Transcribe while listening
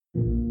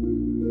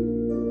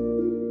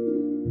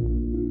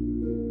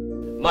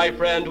My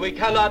friend, we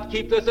cannot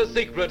keep this a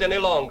secret any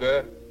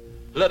longer.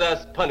 Let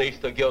us punish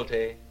the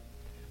guilty.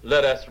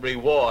 Let us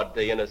reward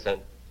the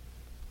innocent.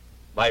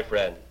 My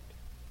friend,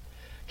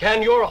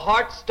 can your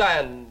heart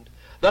stand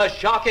the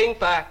shocking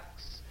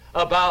facts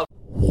about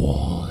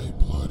Why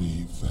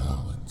Bloody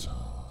Valentine?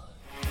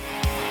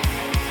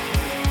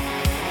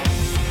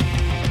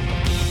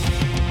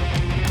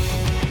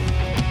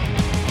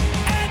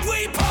 And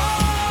we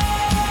party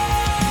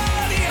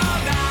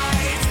all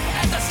night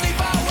at the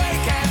sleeper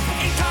weekend,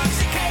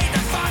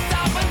 intoxicated, fucked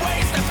up, and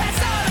ways to pass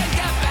out and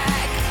get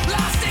back,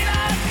 lost in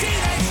a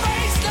teenage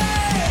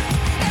wasteland.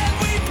 And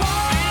we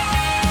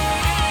party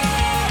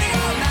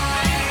all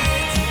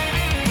night.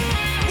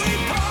 We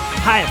party.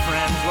 Hi,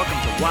 friends.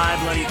 Welcome to Why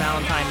Bloody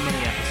Valentine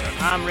mini episode.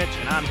 I'm Rich,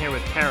 and I'm here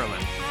with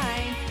Carolyn.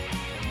 Hi.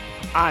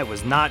 I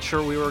was not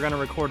sure we were going to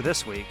record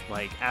this week,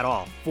 at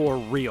all. For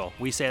real.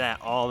 We say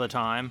that all the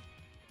time.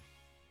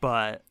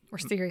 But, We're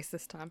serious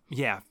this time.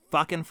 yeah,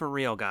 fucking for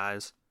real,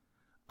 guys.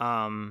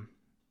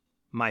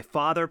 My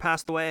father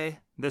passed away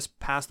this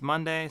past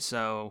Monday,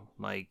 so,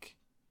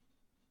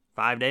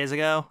 5 days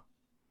ago.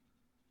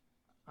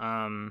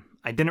 I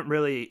didn't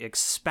really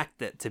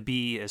expect it to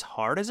be as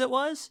hard as it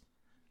was.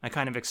 I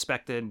kind of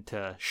expected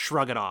to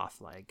shrug it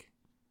off,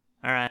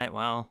 all right,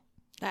 well,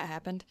 That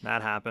happened.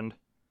 that happened.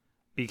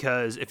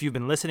 Because if you've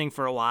been listening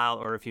for a while,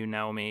 or if you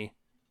know me,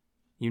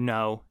 you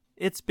know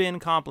it's been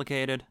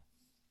complicated.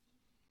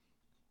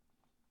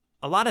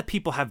 A lot of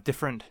people have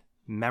different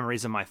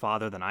memories of my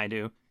father than I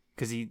do,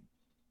 because he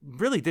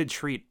really did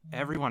treat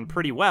everyone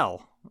pretty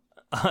well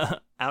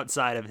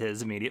outside of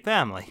his immediate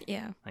family,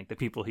 Yeah. the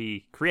people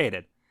he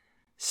created.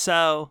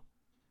 So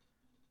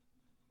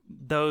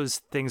those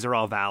things are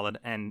all valid,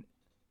 and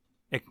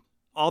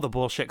all the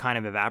bullshit kind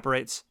of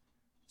evaporates.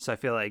 So I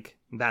feel like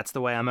that's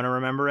the way I'm going to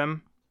remember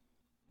him.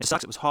 It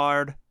sucks. It was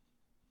hard,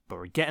 but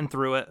we're getting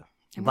through it.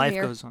 And we're Life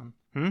here. goes on.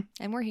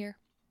 And we're here.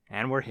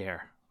 And we're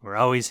here. We're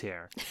always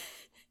here.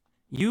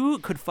 You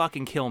could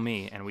fucking kill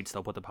me, and we'd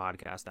still put the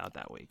podcast out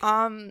that week.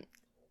 I'm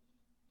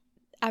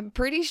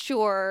pretty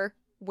sure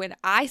when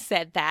I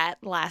said that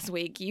last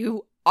week,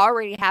 you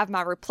already have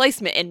my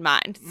replacement in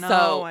mind. No,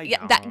 so I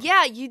yeah, don't.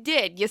 yeah, you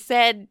did. You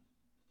said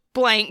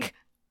blank.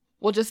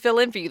 We'll just fill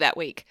in for you that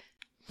week.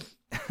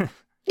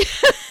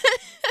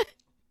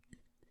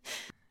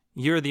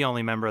 You're the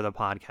only member of the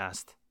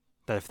podcast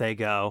that if they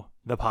go,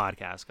 the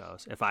podcast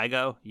goes. If I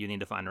go, you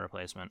need to find a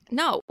replacement.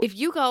 No, if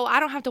you go,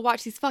 I don't have to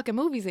watch these fucking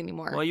movies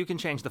anymore. Well, you can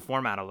change the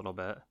format a little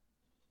bit.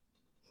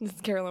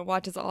 Carolyn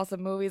watches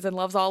awesome movies and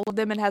loves all of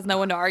them and has no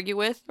one to argue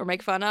with or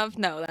make fun of.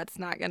 No, that's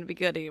not going to be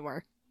good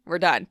anymore. We're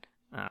done.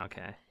 Oh,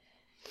 okay.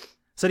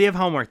 So do you have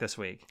homework this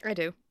week? I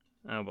do.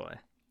 Oh, boy.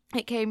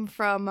 It came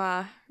from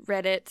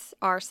Reddit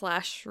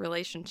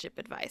r/relationship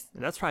advice.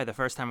 That's probably the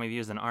first time we've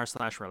used an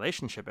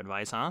r/relationship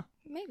advice, huh?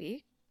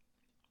 Maybe.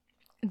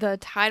 The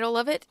title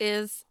of it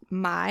is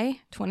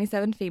My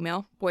 27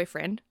 female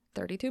boyfriend,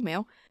 32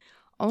 male,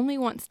 only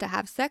wants to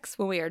have sex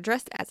when we are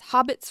dressed as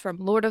hobbits from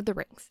Lord of the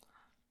Rings.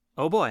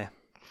 Oh, boy.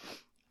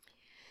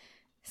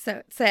 So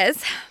it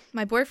says,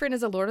 my boyfriend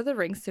is a Lord of the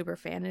Rings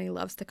superfan and he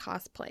loves to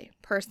cosplay.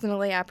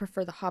 Personally, I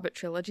prefer the Hobbit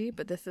trilogy,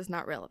 but this is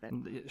not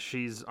relevant.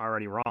 She's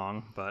already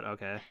wrong, but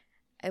okay.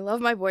 I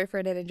love my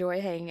boyfriend and enjoy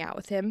hanging out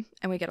with him,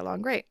 and we get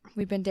along great.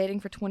 We've been dating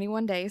for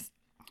 21 days,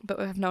 but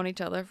we have known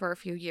each other for a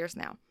few years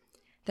now.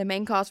 The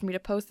main cause for me to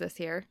post this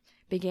here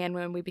began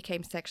when we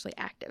became sexually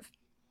active.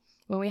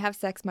 When we have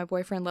sex, my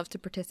boyfriend loves to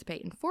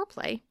participate in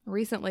foreplay.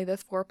 Recently,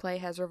 this foreplay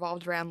has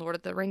revolved around Lord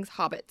of the Rings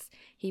hobbits.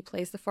 He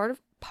plays the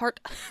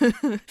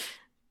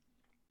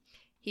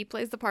He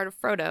plays the part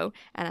of Frodo,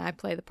 and I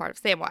play the part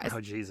of Samwise.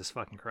 Oh, Jesus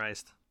fucking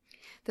Christ.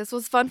 This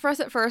was fun for us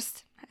at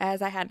first,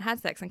 as I hadn't had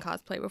sex in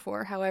cosplay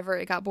before. However,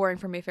 it got boring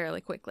for me fairly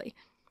quickly.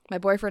 My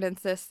boyfriend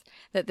insists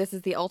that this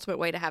is the ultimate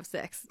way to have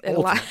sex.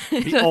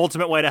 The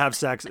ultimate way to have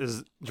sex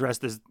is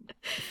dressed as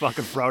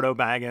fucking Frodo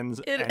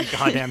Baggins and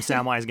goddamn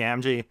Samwise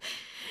Gamgee.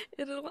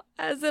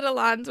 As it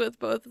aligns with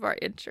both of our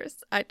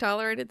interests. I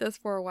tolerated this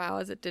for a while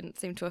as it didn't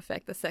seem to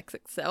affect the sex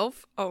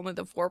itself, only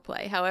the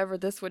foreplay. However,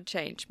 this would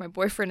change. My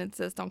boyfriend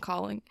insists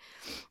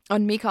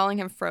on me calling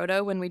him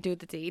Frodo when we do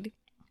the deed.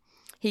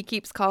 He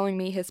keeps calling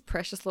me his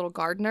precious little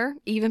gardener,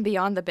 even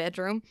beyond the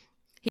bedroom.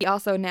 He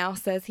also now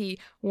says he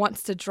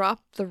wants to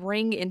drop the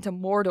ring into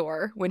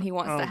Mordor when he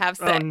wants to have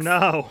sex. Oh,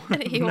 no.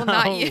 He will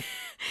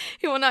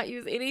he will not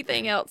use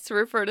anything else to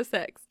refer to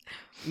sex.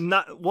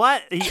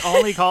 What? He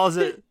only calls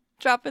it...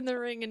 Dropping the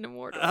ring into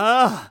Mordor.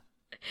 Ugh.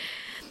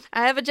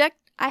 I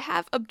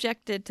have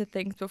objected to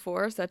things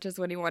before, such as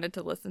when he wanted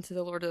to listen to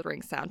the Lord of the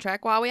Rings soundtrack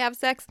while we have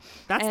sex.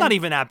 That's not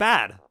even that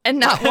bad. And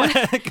not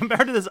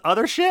compared to this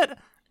other shit?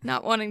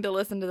 not wanting to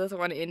listen to this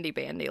one indie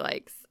band he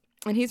likes.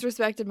 And he's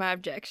respected my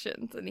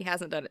objections, and he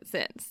hasn't done it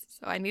since.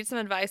 So I need some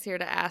advice here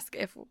to ask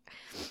if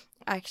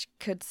I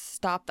could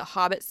stop the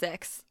hobbit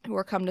sex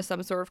or come to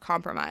some sort of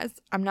compromise.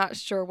 I'm not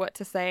sure what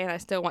to say, and I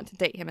still want to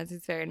date him as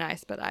he's very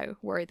nice, but I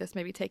worry this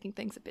may be taking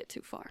things a bit too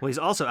far. Well, he's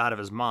also out of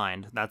his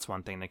mind. That's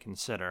one thing to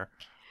consider.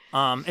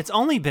 It's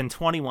only been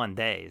 21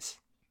 days.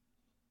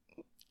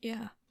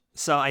 Yeah.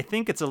 So I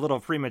think it's a little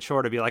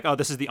premature to be like, oh,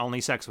 this is the only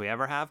sex we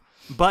ever have.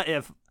 But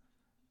if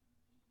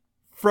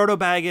Frodo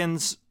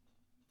Baggins,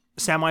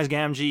 Samwise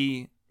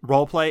Gamgee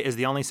roleplay is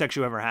the only sex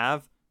you ever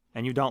have,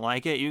 and you don't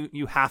like it,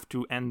 you have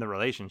to end the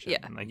relationship.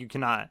 Yeah. Like you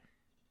cannot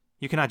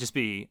just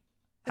be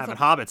having a-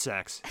 hobbit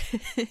sex.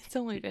 It's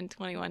only been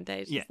 21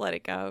 days. Just Yeah. let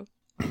it go.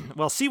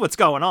 Well, see what's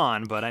going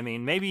on, but I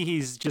mean, maybe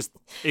he's just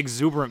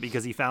exuberant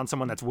because he found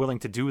someone that's willing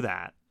to do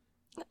that.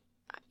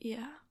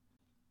 Yeah.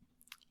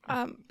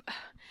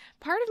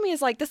 Part of me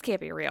is like, this can't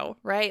be real,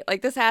 right?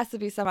 Like, this has to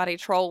be somebody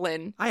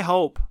trolling. I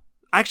hope.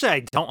 Actually, I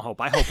don't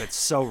hope. I hope it's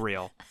so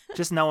real.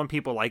 Just knowing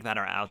people like that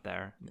are out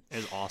there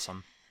is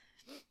awesome.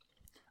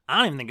 I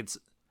don't even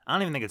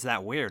think it's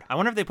that weird. I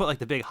wonder if they put like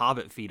the big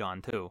hobbit feet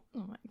on too.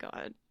 Oh my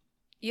god.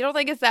 You don't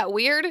think it's that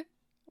weird?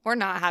 We're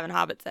not having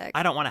hobbit sex.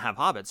 I don't want to have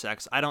hobbit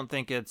sex. I don't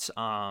think it's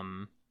You're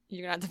gonna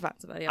have to find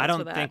somebody else I for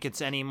don't that. think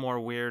it's any more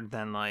weird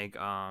than like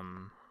a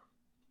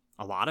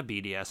lot of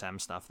BDSM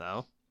stuff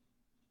though.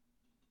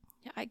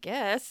 Yeah, I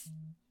guess.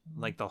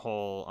 Like the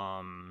whole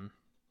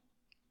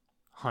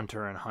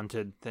hunter and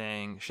hunted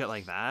thing, shit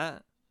like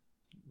that.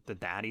 The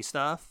daddy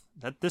stuff.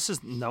 This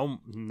is no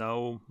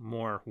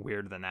more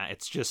weird than that.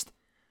 It's just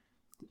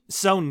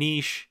so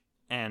niche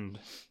and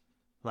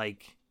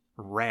like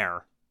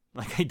rare.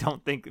 Like I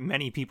don't think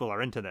many people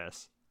are into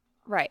this.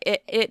 Right.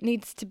 It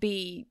needs to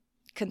be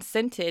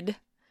consented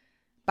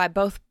by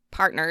both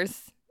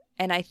partners,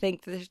 and I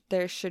think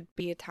there should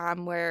be a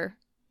time where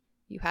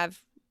you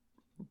have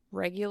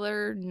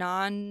regular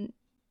non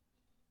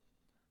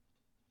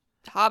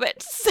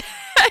hobbit sex.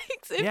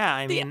 Yeah,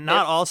 I mean, if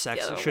not all the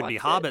sex other should be wants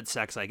it. hobbit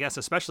sex, I guess,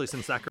 especially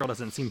since that girl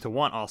doesn't seem to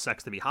want all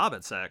sex to be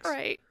hobbit sex.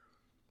 Right.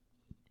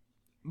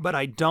 But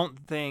I don't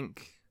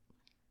think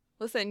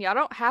Listen, y'all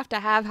don't have to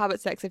have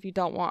hobbit sex if you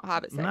don't want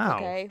hobbit sex, No.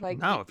 okay? Like,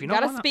 No, you, if you you don't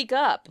gotta wanna- speak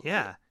up.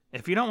 yeah.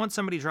 If you don't want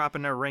somebody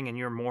dropping their ring in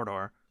your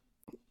Mordor,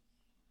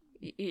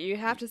 You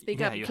have to speak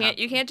Yeah, up. you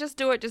You can't just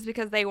do it just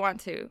because they want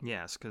to.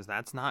 yes, because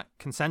that's not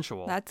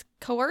consensual. That's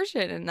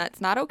coercion, and that's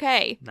not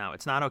okay. No,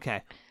 it's not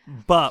okay.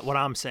 But what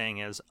I'm saying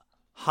is,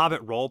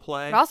 hobbit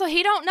roleplay. But also,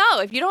 he don't know.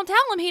 If you don't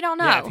tell him, he don't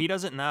know. Yeah, if he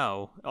doesn't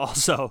know,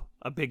 also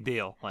a big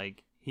deal.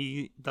 Like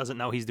he doesn't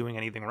know he's doing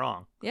anything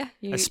wrong. Yeah,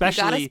 you gotta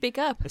Especially- speak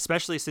up.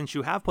 Especially since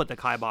you have put the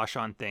kibosh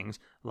on things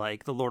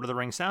like the Lord of the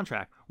Rings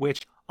soundtrack,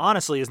 which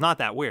honestly is not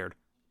that weird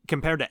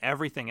compared to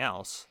everything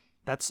else.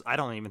 I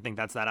don't even think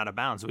that's that out of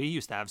bounds. We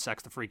used to have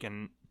sex to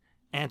freaking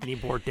Anthony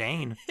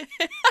Bourdain.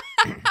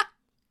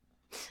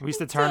 We used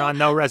to turn on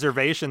No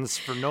Reservations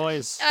for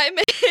noise. I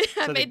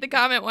So made the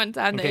comment one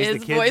time in that case the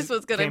his kids voice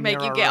was gonna came make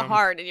near you our get room.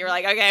 hard, and you were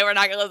like, "Okay, we're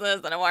not gonna listen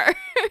to this anymore."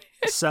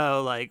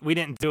 So like we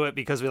didn't do it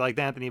because we liked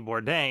Anthony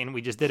Bourdain.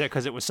 We just did it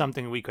because it was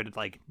something we could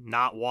like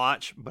not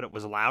watch, but it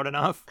was loud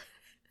enough.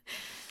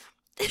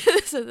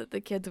 So that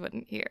the kids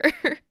wouldn't hear.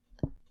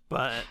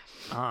 But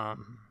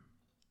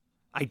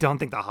I don't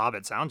think the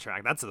Hobbit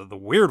soundtrack, that's the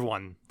weird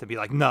one to be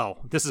like, no,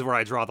 this is where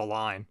I draw the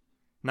line.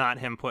 Not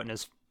him putting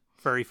his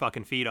furry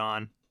fucking feet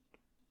on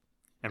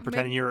and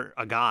pretending you're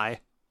a guy.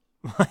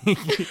 Like,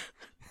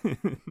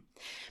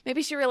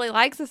 Maybe she really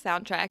likes the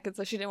soundtrack, and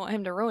so she didn't want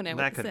him to ruin it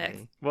that with could sex.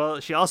 be. Well,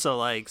 she also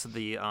likes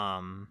the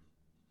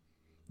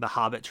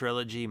Hobbit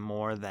trilogy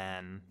more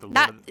than the Lord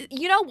That of the...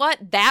 you know what?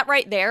 That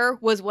right there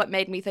was what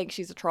made me think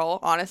she's a troll,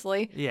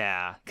 honestly.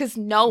 Yeah. Because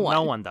no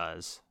one,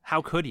 does.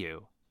 How could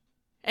you?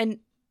 and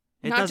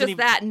It not doesn't just even-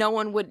 that, no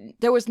one would.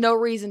 There was no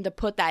reason to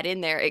put that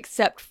in there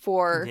except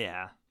for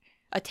Yeah.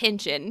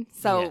 attention.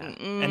 So, yeah.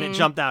 And it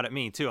jumped out at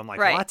me too. I'm like,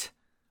 Right. what?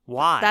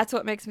 Why? That's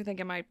what makes me think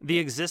it might. The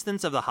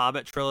existence of the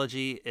Hobbit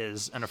trilogy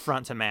is an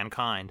affront to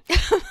mankind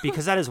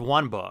because that is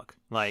one book.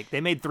 Like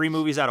they made 3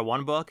 movies out of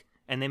one book,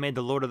 and they made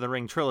the Lord of the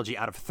Ring trilogy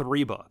out of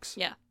 3 books.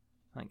 Yeah.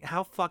 Like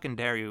how fucking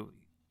dare you?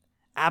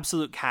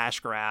 Absolute cash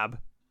grab.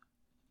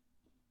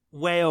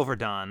 Way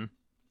overdone.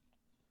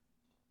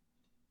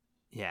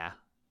 Yeah,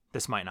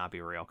 this might not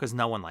be real because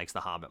no one likes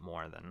the Hobbit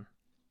more than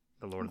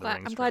the Lord of the Rings.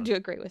 I'm glad trilogy. you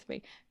agree with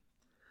me.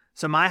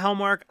 So my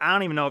homework, I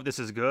don't even know if this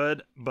is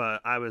good, but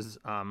I was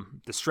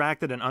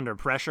distracted and under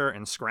pressure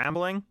and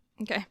scrambling.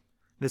 Okay.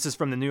 This is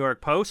from the New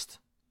York Post.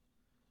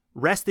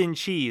 Rest in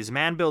cheese.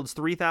 Man builds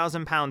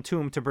 3,000-pound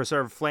tomb to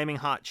preserve flaming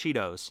hot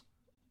Cheetos.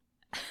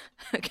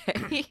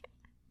 Okay.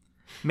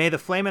 May the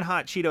flamin'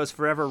 hot Cheetos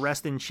forever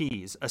rest in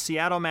cheese. A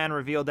Seattle man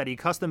revealed that he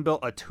custom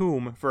built a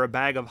tomb for a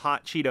bag of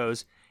hot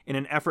Cheetos in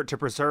an effort to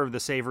preserve the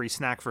savory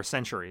snack for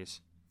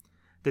centuries.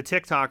 The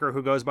TikToker,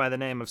 who goes by the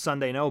name of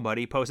Sunday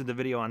Nobody, posted the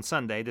video on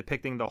Sunday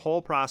depicting the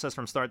whole process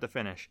from start to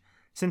finish.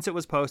 Since it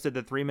was posted,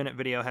 the 3-minute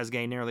video has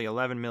gained nearly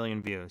 11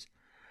 million views.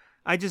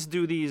 I just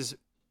do these...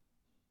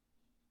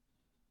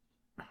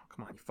 Oh,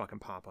 come on, you fucking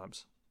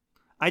pop-ups.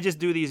 I just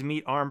do these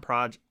meat art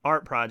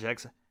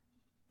projects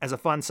as a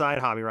fun side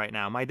hobby right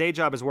now. My day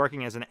job is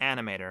working as an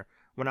animator.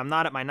 When I'm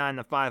not at my 9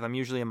 to 5, I'm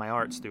usually in my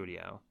art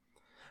studio.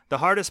 The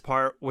hardest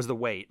part was the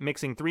weight.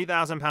 Mixing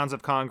 3,000 pounds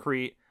of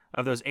concrete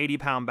of those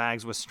 80-pound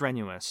bags was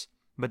strenuous,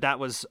 but that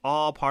was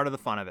all part of the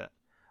fun of it.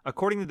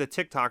 According to the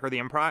TikToker,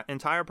 the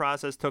entire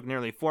process took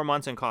nearly 4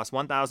 months and cost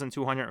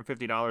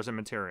 $1,250 in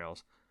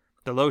materials.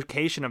 The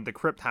location of the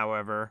crypt,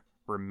 however,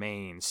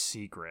 remains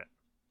secret.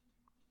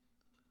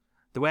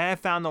 The way I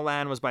found the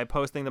land was by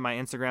posting to my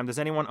Instagram, does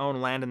anyone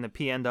own land in the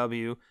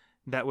PNW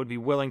that would be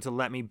willing to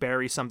let me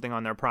bury something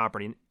on their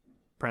property,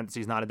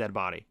 parentheses, not a dead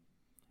body?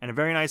 And a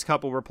very nice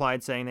couple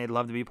replied saying they'd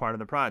love to be part of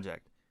the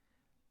project.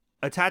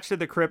 Attached to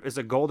the crypt is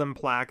a golden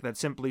plaque that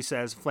simply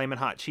says Flamin'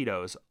 Hot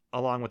Cheetos,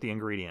 along with the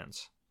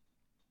ingredients.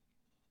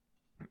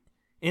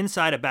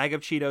 Inside, a bag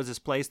of Cheetos is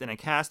placed in a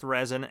cast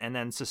resin and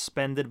then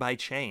suspended by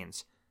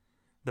chains.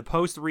 The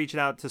post reached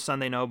out to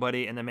Sunday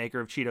Nobody and the maker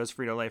of Cheetos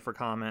Frito-Lay for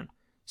comment.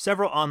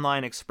 Several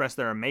online expressed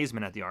their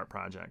amazement at the art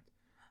project.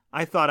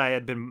 I thought I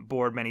had been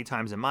bored many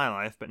times in my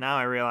life, but now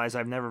I realize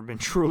I've never been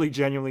truly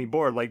genuinely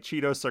bored like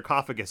Cheetos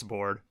sarcophagus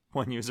bored,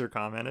 one user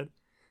commented.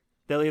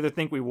 They'll either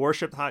think we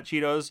worshipped hot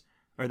Cheetos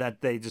or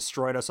that they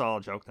destroyed us all,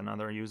 joked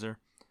another user.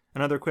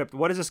 Another quipped,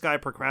 what is this guy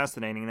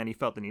procrastinating that he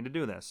felt the need to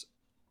do this?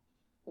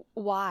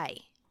 Why?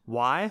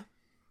 Why?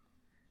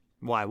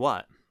 Why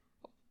what?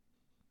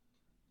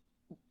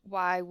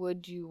 Why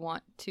would you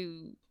want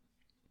to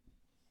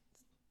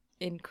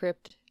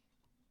encrypt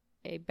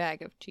a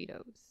bag of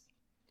Cheetos?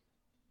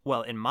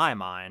 Well, in my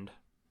mind,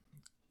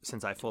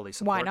 since I fully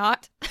support Why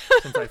not?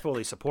 since I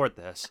fully support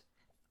this,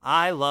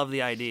 I love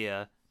the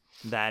idea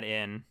that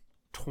in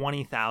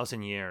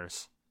 20,000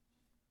 years,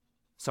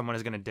 someone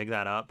is going to dig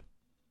that up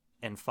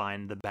and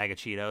find the bag of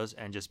Cheetos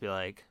and just be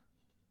like,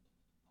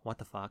 what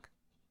the fuck?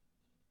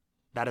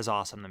 That is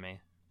awesome to me.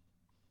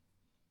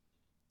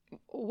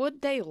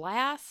 Would they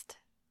last?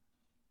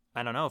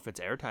 I don't know. If it's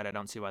airtight, I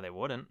don't see why they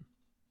wouldn't.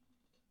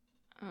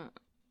 Uh,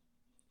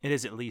 It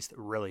is at least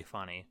really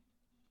funny.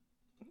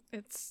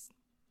 It's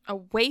a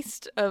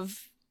waste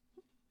of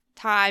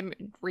time,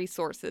 and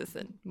resources,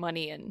 and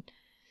money, and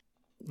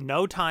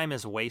No time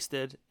is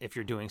wasted if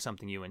you're doing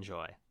something you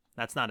enjoy.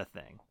 That's not a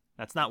thing.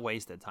 That's not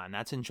wasted time.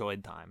 That's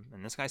enjoyed time.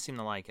 And this guy seemed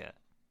to like it.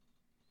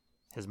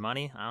 His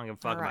money? I don't give a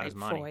fuck about his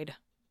money. Freud.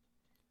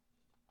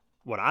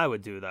 What I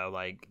would do, though,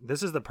 like,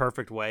 this is the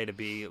perfect way to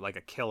be, like,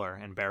 a killer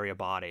and bury a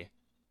body.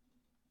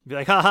 Be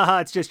like, ha ha ha,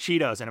 it's just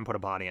Cheetos, and then put a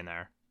body in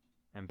there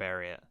and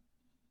bury it.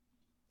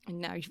 And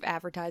now you've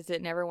advertised it,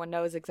 and everyone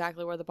knows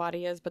exactly where the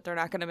body is, but they're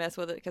not going to mess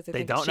with it because they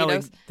think Don't it's know.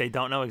 Cheetos. They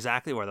don't know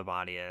exactly where the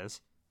body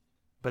is,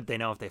 but they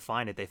know if they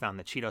find it, they found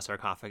the Cheeto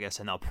sarcophagus,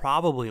 and they'll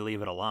probably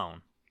leave it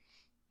alone.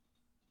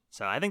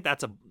 So I think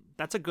that's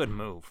a good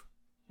move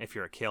if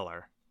you're a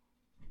killer.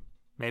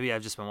 Maybe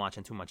I've just been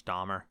watching too much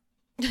Dahmer.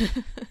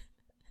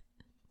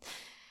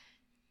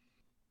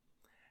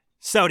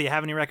 So, do you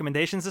have any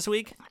recommendations this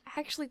week? I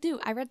actually do.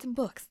 I read some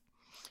books.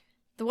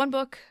 The one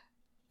book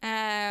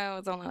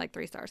was only like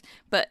 3 stars,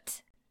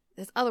 but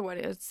this other one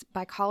is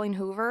by Colleen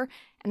Hoover,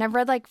 and I've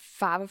read like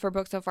 5 of her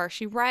books so far.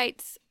 She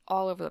writes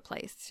all over the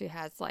place. She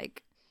has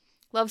like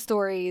love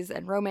stories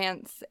and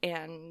romance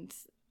and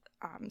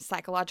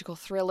psychological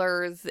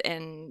thrillers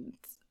and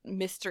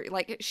mystery.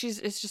 Like it's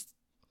just,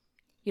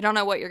 you don't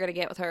know what you're gonna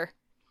get with her,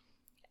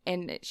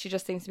 and she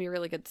just seems to be a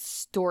really good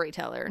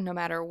storyteller. No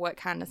matter what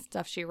kind of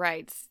stuff she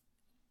writes,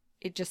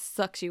 it just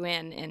sucks you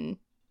in, and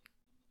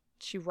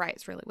she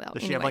writes really well.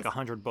 Does she have like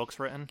 100 books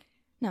written?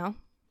 No.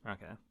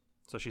 Okay.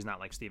 So she's not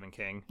like Stephen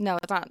King. No,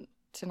 it's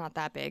not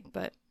that big,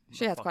 but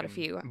she has quite a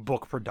Fucking few.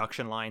 Book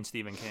production line,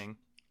 Stephen King.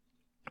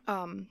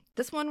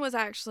 This one was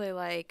actually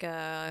like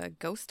a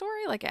ghost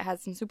story. Like it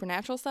has some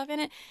supernatural stuff in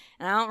it,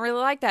 and I don't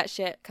really like that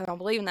shit because I don't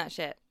believe in that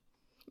shit.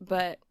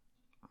 But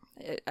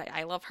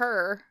I love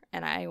her,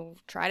 and I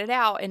tried it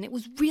out, and it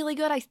was really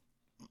good. I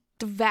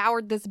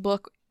devoured this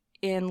book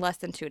in less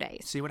than 2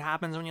 days. See what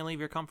happens when you leave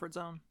your comfort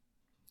zone?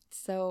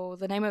 So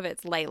the name of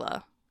it's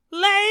Layla.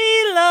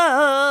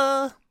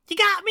 Layla, you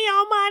got me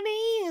on my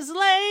knees, Layla.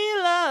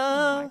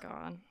 Oh my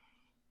god.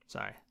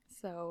 Sorry.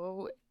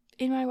 So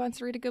anybody wants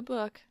to read a good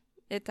book,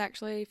 it's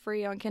actually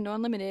free on Kindle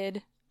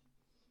Unlimited.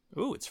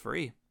 Ooh, it's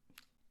free.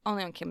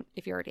 Only on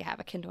if you already have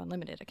a Kindle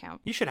Unlimited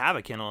account. You should have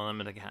a Kindle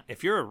Unlimited account.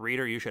 If you're a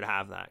reader, you should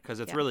have that because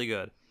it's Yeah. really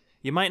good.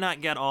 You might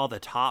not get all the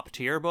top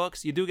tier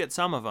books. You do get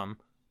some of them,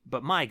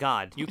 but my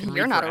God, you can read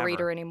You're not forever. a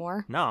reader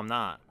anymore. No, I'm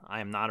not. I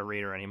am not a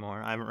reader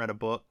anymore. I haven't read a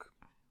book.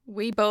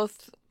 We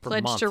both For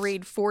pledged to months.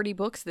 read 40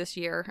 books this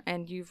year,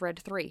 and you've read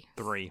 3.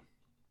 3.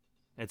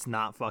 It's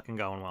not fucking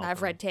going well. And I've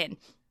for me. read 10.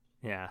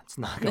 Yeah, it's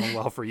not going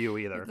well for you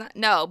either. It's not-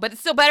 no, but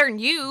it's still better than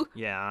you.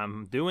 Yeah,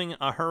 I'm doing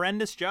a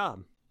horrendous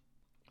job.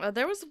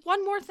 There was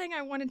one more thing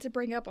I wanted to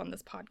bring up on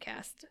this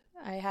podcast.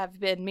 I have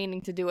been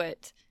meaning to do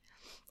it,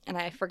 and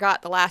I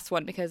forgot the last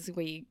one because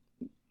we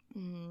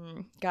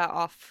got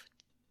off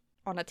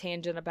on a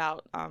tangent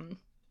about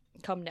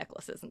cum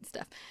necklaces and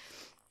stuff.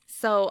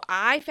 So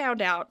I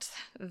found out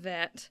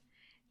that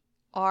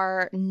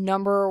our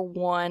number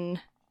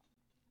 1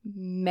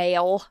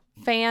 male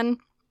fan,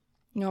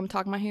 you know what I'm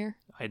talking about here?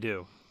 I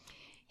do.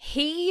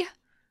 He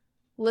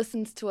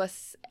listens to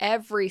us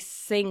every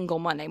single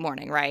Monday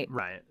morning, right?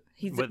 Right.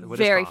 He's with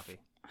very his coffee.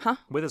 Huh?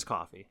 With his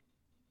coffee.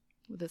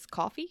 With his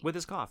coffee? With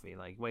his coffee.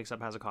 Like, wakes up,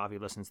 has a coffee,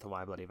 listens to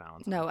Why Bloody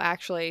Valentine. No,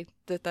 actually,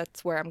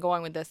 that's where I'm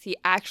going with this. He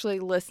actually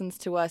listens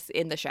to us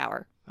in the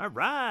shower. All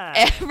right.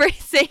 Every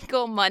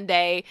single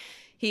Monday,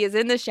 he is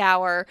in the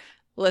shower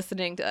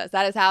listening to us.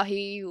 That is how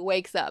he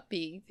wakes up.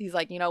 He's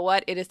like, you know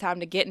what? It is time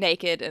to get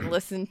naked and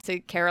listen to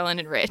Carolyn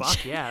and Rich.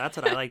 Fuck yeah, that's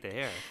what I like to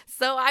hear.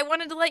 So I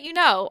wanted to let you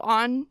know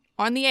on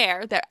the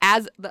air that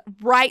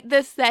right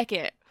this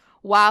second,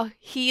 while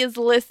he is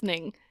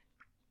listening,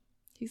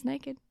 he's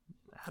naked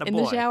in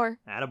the shower.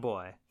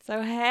 Attaboy.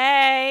 So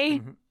hey,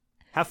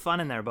 Have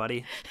fun in there,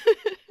 buddy.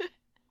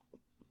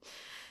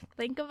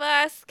 think of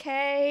us,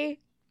 Kay.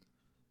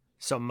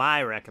 So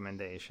my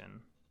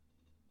recommendation.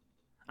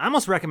 I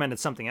almost recommended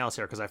something else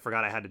here because I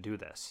forgot I had to do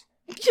this.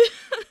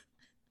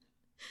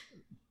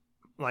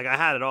 Like, I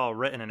had it all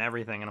written and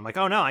everything, and I'm like,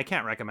 oh no, I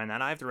can't recommend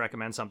that. I have to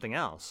recommend something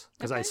else.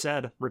 Because I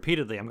said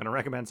repeatedly I'm going to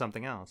recommend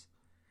something else.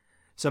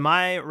 So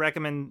my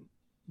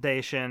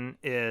recommendation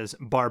is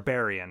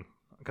Barbarian.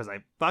 Because I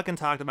fucking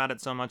talked about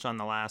it so much on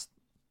the last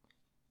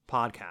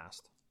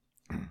podcast.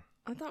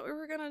 I thought we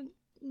were gonna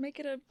make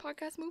it a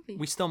podcast movie.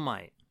 We still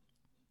might.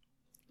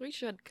 We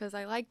should, because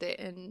I liked it,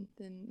 and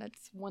then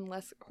that's one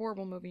less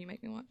horrible movie you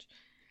make me watch.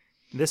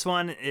 This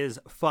one is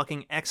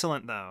fucking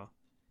excellent, though.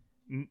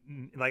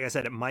 Like I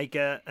said, it might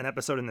get an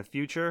episode in the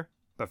future,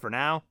 but for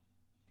now,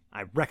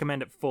 I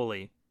recommend it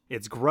fully.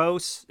 It's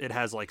gross. It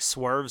has, like,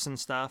 swerves and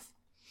stuff.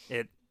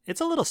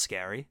 It's a little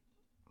scary.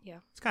 Yeah.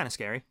 It's kind of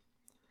scary.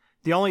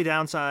 The only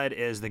downside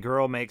is the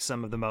girl makes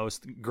some of the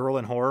most girl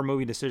in horror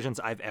movie decisions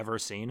I've ever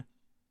seen.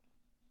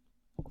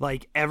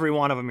 Like, every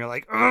one of them, you're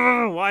like,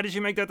 ugh, why did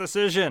you make that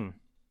decision?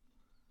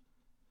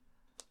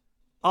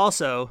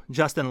 Also,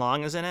 Justin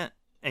Long is in it,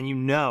 and you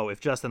know if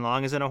Justin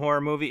Long is in a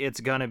horror movie,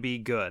 it's gonna be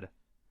good.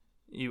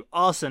 You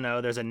also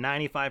know there's a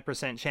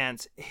 95%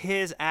 chance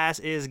his ass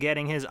is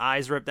getting his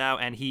eyes ripped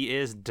out and he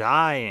is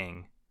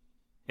dying.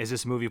 Is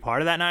this movie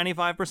part of that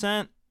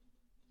 95%?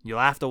 You'll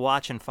have to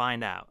watch and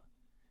find out.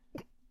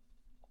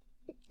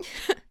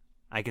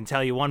 I can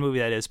tell you one movie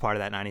that is part of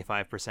that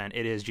 95%.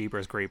 It is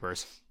Jeepers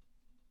Creepers.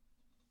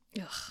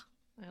 Ugh,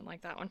 I don't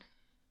like that one.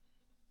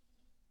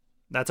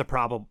 That's a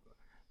problem.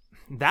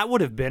 That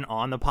would have been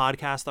on the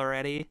podcast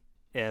already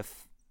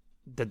if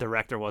the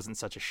director wasn't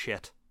such a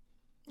shit.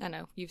 I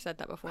know. You've said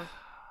that before.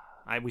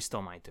 We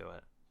still might do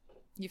it.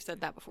 You've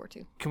said that before,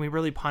 too. Can we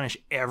really punish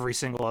every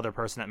single other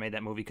person that made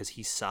that movie because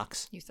he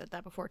sucks? You said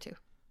that before, too.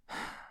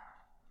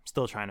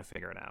 Still trying to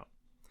figure it out.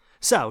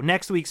 So,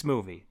 next week's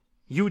movie.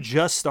 You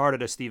just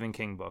started a Stephen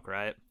King book,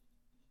 right?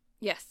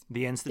 Yes.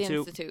 The Institute? The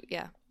Institute,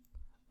 yeah.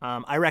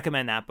 I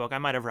recommend that book. I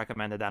might have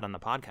recommended that on the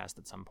podcast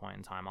at some point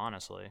in time,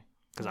 honestly,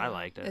 because I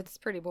liked it. It's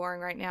pretty boring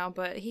right now,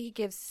 but he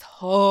gives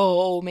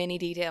so many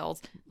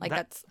details. Like,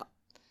 that's...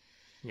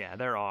 Yeah,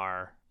 there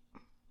are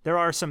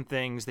some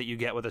things that you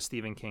get with a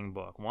Stephen King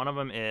book. One of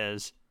them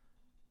is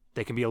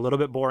they can be a little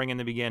bit boring in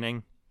the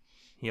beginning.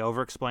 He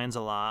over-explains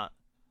a lot.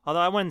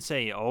 Although I wouldn't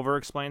say he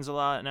over-explains a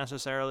lot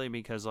necessarily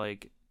because,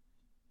 like,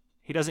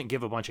 he doesn't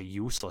give a bunch of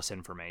useless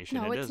information.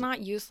 No, it's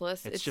not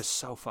useless. It's just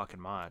so fucking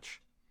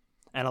much.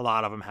 And a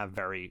lot of them have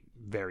very,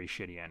 very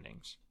shitty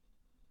endings.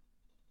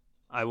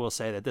 I will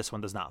say that this one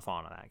does not fall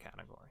into that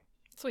category.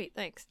 Sweet,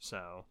 thanks.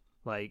 So,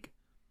 like,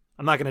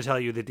 I'm not going to tell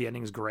you that the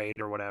ending's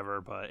great or whatever,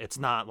 but it's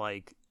not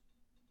like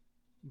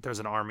there's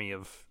an army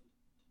of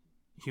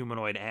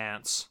humanoid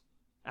ants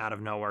out of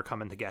nowhere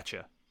coming to get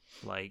you.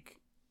 Like...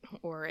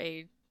 Or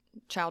a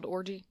child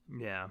orgy.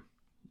 Yeah.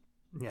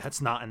 Yeah,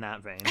 it's not in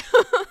that vein.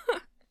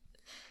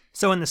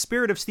 So in the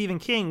spirit of Stephen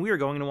King, we are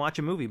going to watch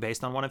a movie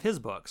based on one of his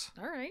books.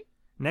 All right.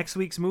 Next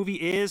week's movie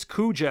is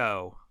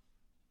Cujo.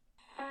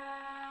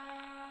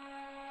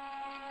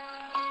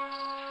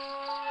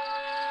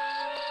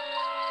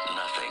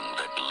 Nothing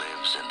that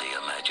lives in the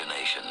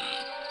imagination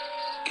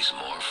is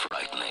more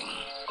frightening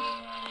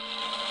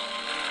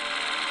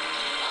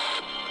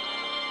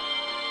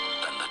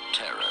than the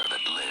terror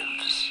that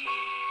lives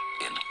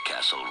in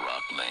Castle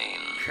Rock,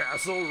 Maine.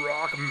 Castle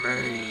Rock,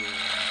 Maine.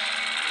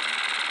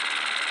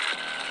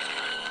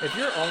 If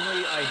your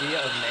only idea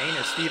of Maine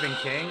is Stephen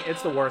King,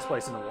 it's the worst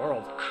place in the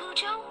world.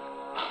 Cujo?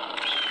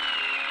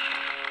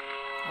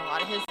 A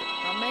lot of his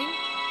from Maine?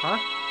 Huh?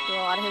 Do a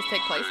lot of his take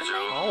place in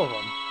Maine? All of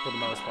them, for the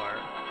most part.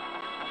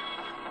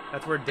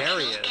 That's where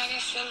Derry is. Get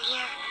us in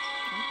here.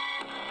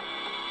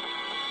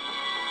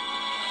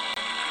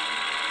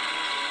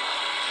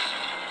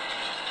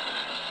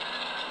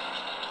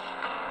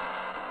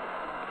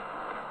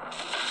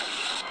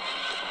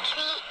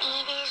 Can he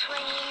eat his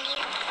way in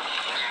here?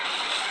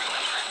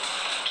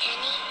 Can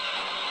he?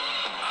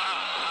 Oh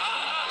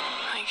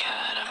my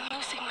God, I'm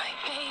losing my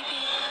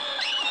baby.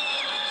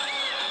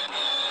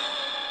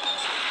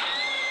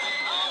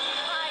 Oh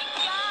my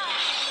God!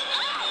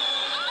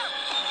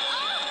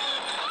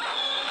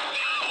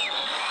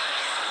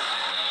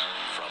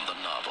 From the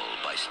novel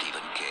by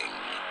Stephen King,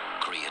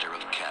 creator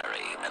of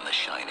Carrie and The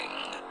Shining,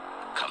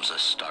 comes a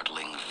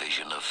startling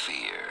vision of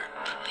fear.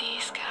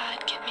 Please,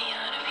 God, get me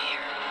out of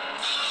here.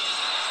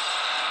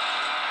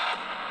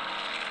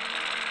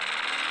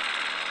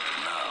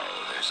 Now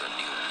there's a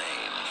new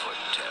name for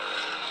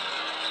terror.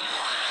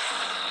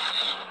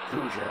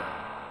 Cujo.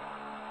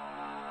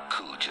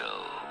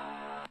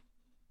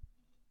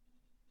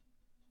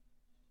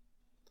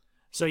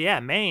 So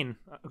yeah, Maine,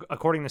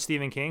 according to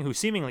Stephen King, who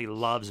seemingly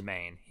loves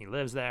Maine. He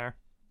lives there,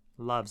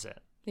 loves it.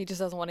 He just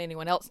doesn't want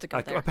anyone else to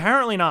go there.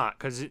 Apparently not,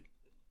 because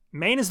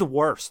Maine is the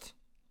worst.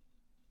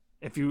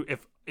 If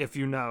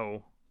you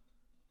know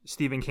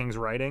Stephen King's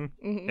writing,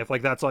 if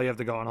like that's all you have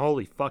to go on,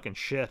 holy fucking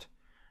shit.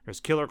 There's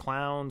killer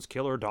clowns,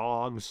 killer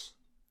dogs.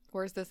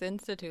 Where's this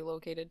institute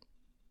located?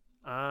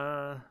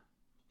 I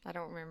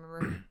don't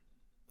remember.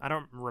 I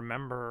don't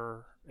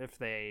remember if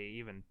they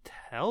even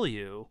tell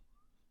you.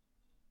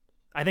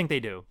 I think they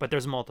do, but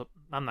there's multiple.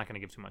 I'm not going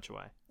to give too much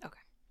away. Okay.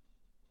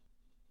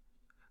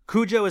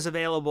 Cujo is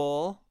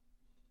available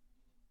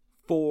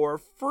for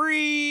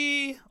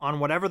free on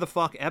whatever the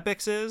fuck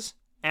Epix is,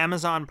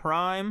 Amazon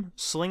Prime,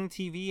 Sling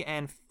TV,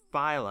 and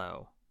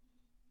Philo.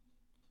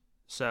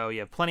 So you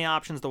have plenty of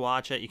options to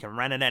watch it. You can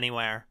rent it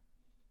anywhere.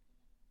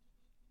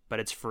 But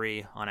it's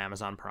free on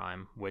Amazon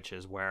Prime, which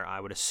is where I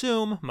would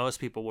assume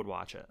most people would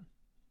watch it.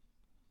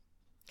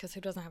 Because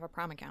who doesn't have a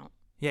Prime account?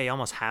 Yeah, you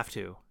almost have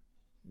to.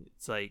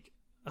 It's like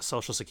a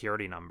social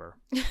security number.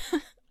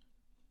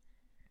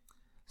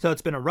 So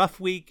it's been a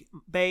rough week,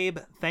 babe.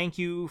 Thank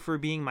you for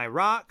being my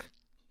rock.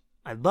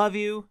 I love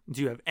you.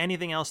 Do you have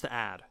anything else to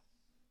add?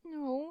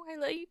 No, I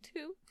love you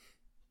too.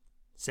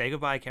 Say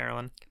goodbye,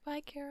 Carolyn.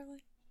 Goodbye,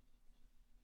 Carolyn.